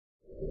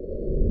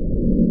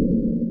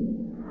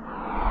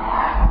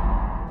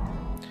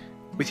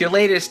With your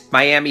latest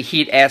Miami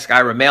Heat Ask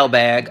Ira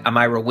mailbag, I'm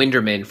Ira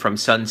Winderman from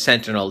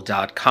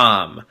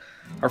SunSentinel.com.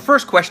 Our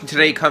first question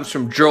today comes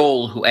from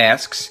Joel, who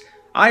asks,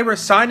 Ira,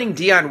 signing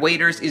Dion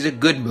Waiters is a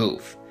good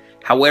move.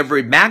 However,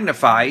 it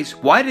magnifies,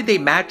 why did they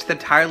match the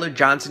Tyler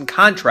Johnson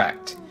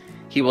contract?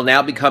 He will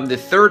now become the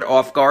third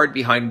off guard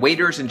behind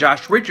Waiters and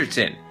Josh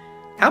Richardson.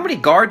 How many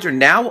guards are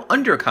now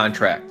under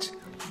contract?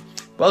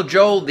 Well,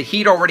 Joel, the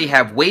Heat already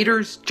have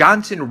Waiters,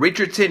 Johnson,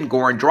 Richardson,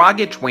 Goran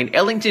Dragic, Wayne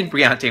Ellington,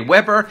 Briante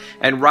Weber,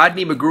 and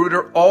Rodney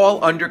McGruder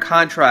all under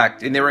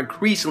contract in their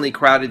increasingly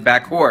crowded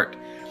backcourt.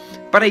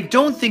 But I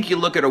don't think you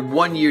look at a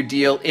one-year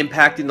deal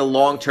impacting the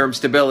long-term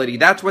stability.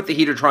 That's what the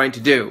Heat are trying to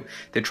do.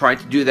 They're trying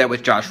to do that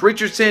with Josh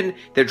Richardson.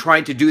 They're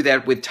trying to do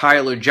that with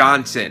Tyler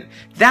Johnson.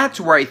 That's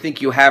where I think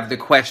you have the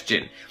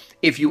question.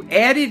 If you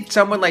added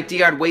someone like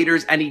Dion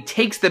Waiters and he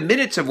takes the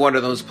minutes of one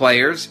of those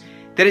players,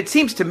 then it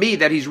seems to me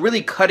that he's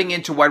really cutting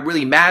into what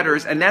really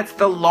matters, and that's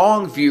the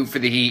long view for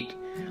the Heat.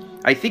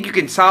 I think you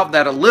can solve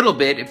that a little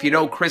bit if you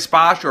know Chris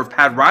Bosh or if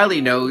Pat Riley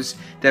knows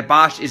that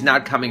Bosh is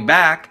not coming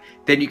back.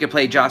 Then you can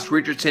play Josh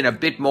Richardson a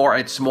bit more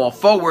at small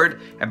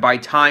forward and buy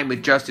time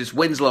with Justice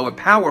Winslow at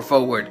power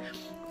forward.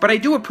 But I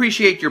do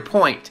appreciate your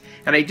point,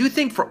 and I do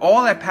think for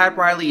all that Pat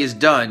Riley has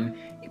done,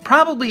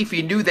 probably if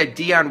you knew that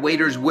Dion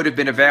Waiters would have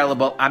been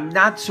available, I'm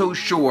not so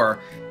sure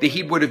that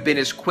he would have been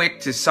as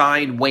quick to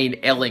sign Wayne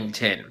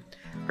Ellington.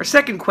 Our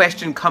second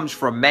question comes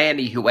from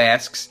Manny, who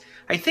asks,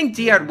 I think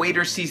Dion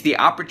Waiters sees the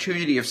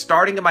opportunity of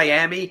starting in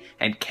Miami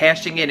and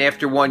cashing in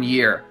after 1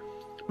 year.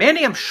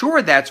 Manny, I'm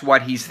sure that's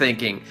what he's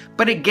thinking.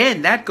 But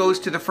again, that goes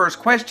to the first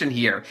question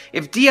here.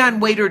 If Dion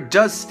Waiters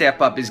does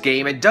step up his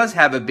game and does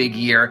have a big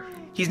year,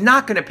 he's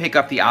not going to pick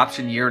up the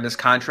option year in his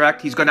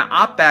contract. He's going to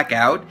opt back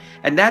out,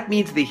 and that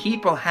means the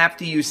Heat will have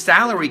to use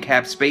salary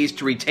cap space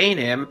to retain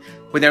him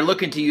when they're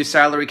looking to use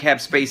salary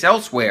cap space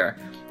elsewhere.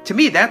 To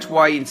me, that's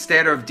why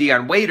instead of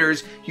Dion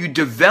Waiters, you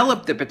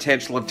develop the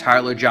potential of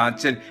Tyler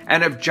Johnson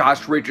and of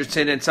Josh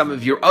Richardson and some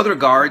of your other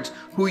guards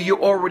who you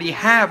already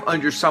have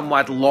under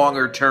somewhat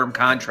longer-term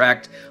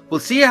contract. We'll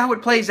see how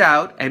it plays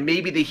out, and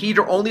maybe the Heat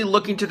are only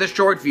looking to the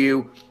short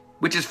view,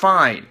 which is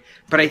fine.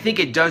 But I think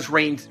it does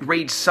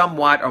raise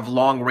somewhat of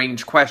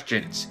long-range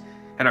questions.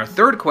 And our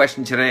third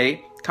question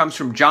today comes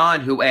from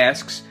John, who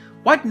asks,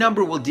 what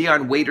number will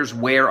Dion Waiters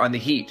wear on the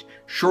Heat?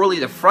 Surely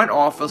the front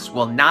office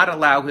will not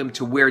allow him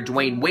to wear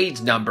Dwyane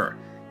Wade's number.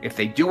 If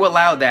they do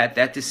allow that,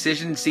 that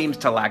decision seems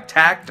to lack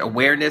tact,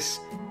 awareness,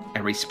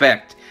 and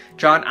respect.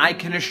 John, I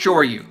can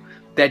assure you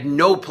that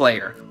no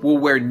player will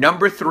wear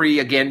number 3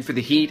 again for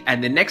the Heat,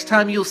 and the next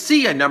time you'll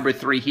see a number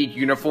 3 Heat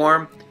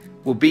uniform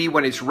will be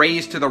when it's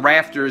raised to the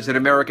rafters at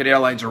American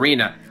Airlines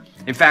Arena.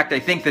 In fact, I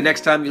think the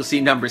next time you'll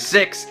see number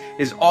 6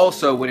 is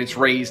also when it's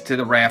raised to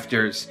the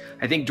rafters.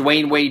 I think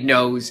Dwyane Wade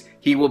knows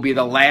he will be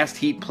the last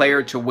Heat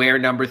player to wear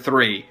number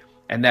 3,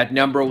 and that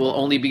number will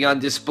only be on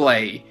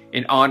display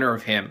in honor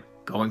of him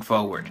going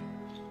forward.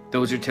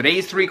 Those are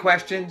today's 3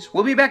 questions.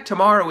 We'll be back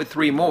tomorrow with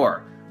 3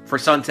 more. For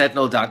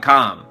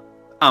SunSentinel.com,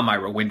 I'm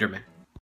Ira Winderman.